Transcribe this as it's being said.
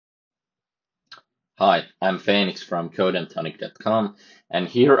Hi, I'm Phoenix from codeandtonic.com, and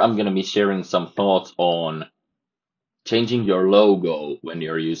here I'm going to be sharing some thoughts on changing your logo when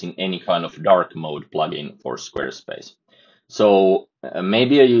you're using any kind of dark mode plugin for Squarespace. So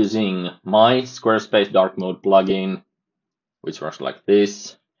maybe you're using my Squarespace dark mode plugin, which works like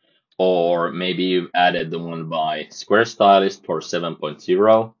this, or maybe you've added the one by Squarestylist for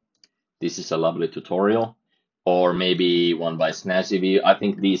 7.0. This is a lovely tutorial. Or maybe one by SnazzyView. I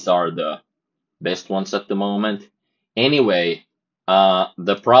think these are the best ones at the moment. Anyway,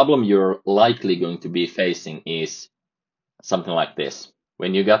 the problem you're likely going to be facing is something like this.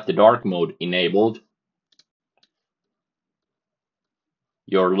 When you got the dark mode enabled,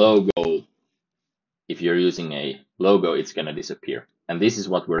 your logo, if you're using a logo, it's going to disappear. And this is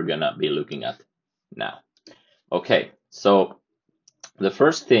what we're going to be looking at now. Okay, so the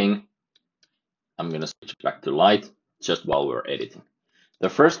first thing, I'm going to switch back to light just while we're editing. The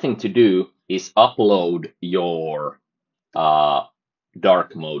first thing to do is upload your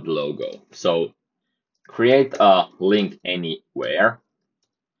dark mode logo. So create a link anywhere.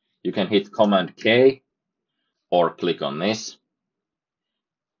 You can hit Command K or click on this.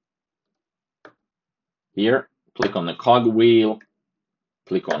 Here, click on the cog wheel,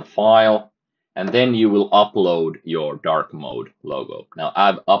 click on File, and then you will upload your dark mode logo. Now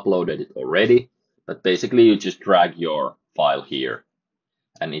I've uploaded it already, but basically you just drag your file here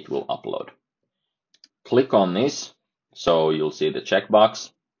and it will upload. Click on this, so you'll see the checkbox.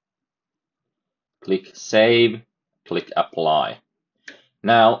 Click Save, click Apply.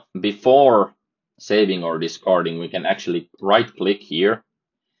 Now, before saving or discarding, we can actually right-click here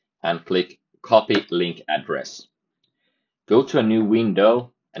and click Copy Link Address. Go to a new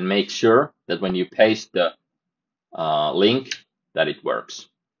window and make sure that when you paste the link, that it works.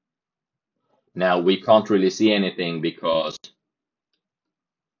 Now, we can't really see anything because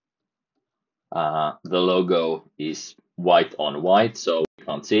the logo is white on white, so we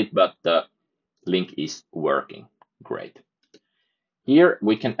can't see it, but the link is working. Great. Here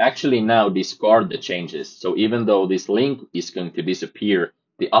we can actually now discard the changes. So even though this link is going to disappear,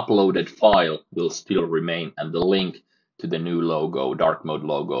 the uploaded file will still remain and the link to the new logo, dark mode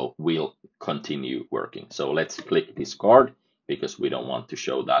logo, will continue working. So let's click discard because we don't want to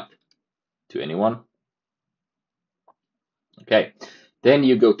show that to anyone. Okay, then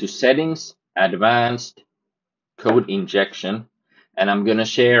you go to settings, advanced, code injection, and I'm going to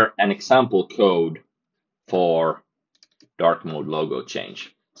share an example code for dark mode logo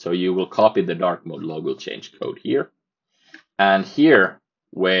change. So you will copy the dark mode logo change code here. And here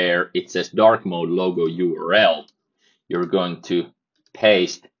where it says dark mode logo URL, you're going to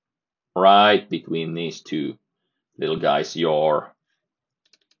paste right between these two little guys your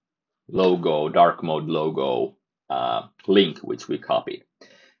logo, dark mode logo link, which we copied.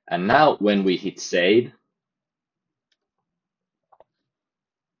 And now when we hit save,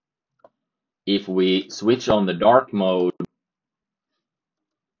 if we switch on the dark mode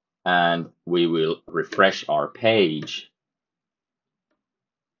and we will refresh our page,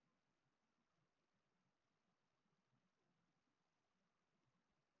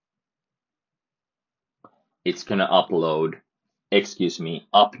 it's going to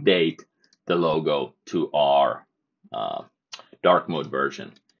update the logo to our dark mode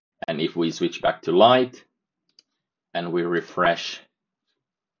version. And if we switch back to light and we refresh,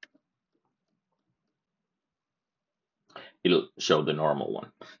 it'll show the normal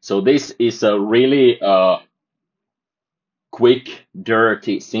one. So this is a really quick,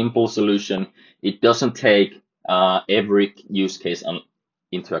 dirty, simple solution. It doesn't take every use case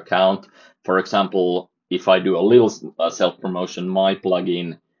into account. For example, if I do a little self-promotion, my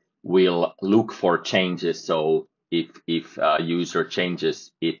plugin will look for changes. So if a user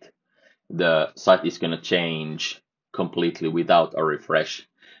changes it, the site is going to change completely without a refresh.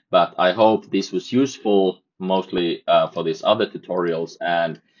 But I hope this was useful, mostly for these other tutorials.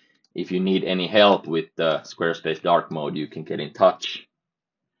 And if you need any help with the Squarespace dark mode, you can get in touch.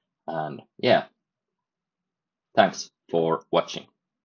 And yeah, thanks for watching.